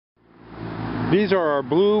These are our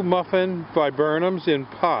blue muffin viburnums in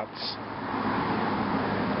pots.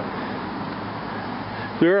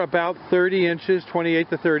 They're about 30 inches, 28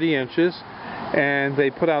 to 30 inches, and they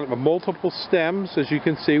put out multiple stems, as you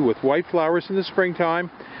can see, with white flowers in the springtime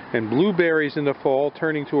and blue berries in the fall,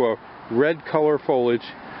 turning to a red color foliage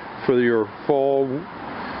for your fall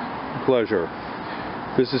pleasure.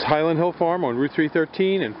 This is Highland Hill Farm on Route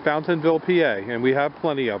 313 in Fountainville, PA, and we have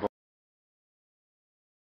plenty of them.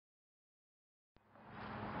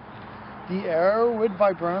 The arrowwood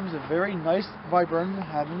viburnum is a very nice viburnum to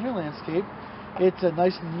have in your landscape. It's a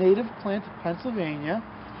nice native plant of Pennsylvania.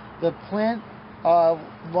 The plant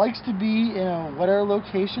likes to be in a wetter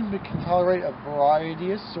location but can tolerate a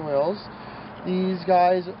variety of soils. These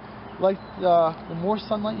guys like the more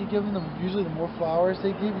sunlight you give them, usually the more flowers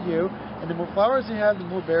they give you, and the more flowers they have, the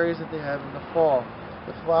more berries that they have in the fall.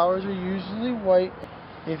 The flowers are usually white.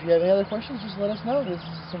 If you have any other questions, just let us know. There's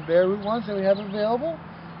some bare root ones that we have available,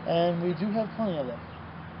 and we do have plenty of them.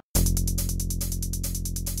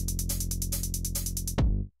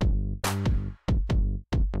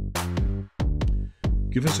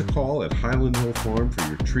 Give us a call at Highland Hill Farm for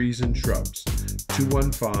your trees and shrubs.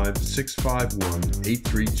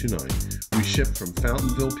 215-651-8329. We ship from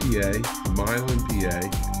Fountainville, PA, Milan, PA,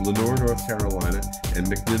 Lenoir, North Carolina, and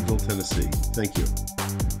McMinnville, Tennessee. Thank you.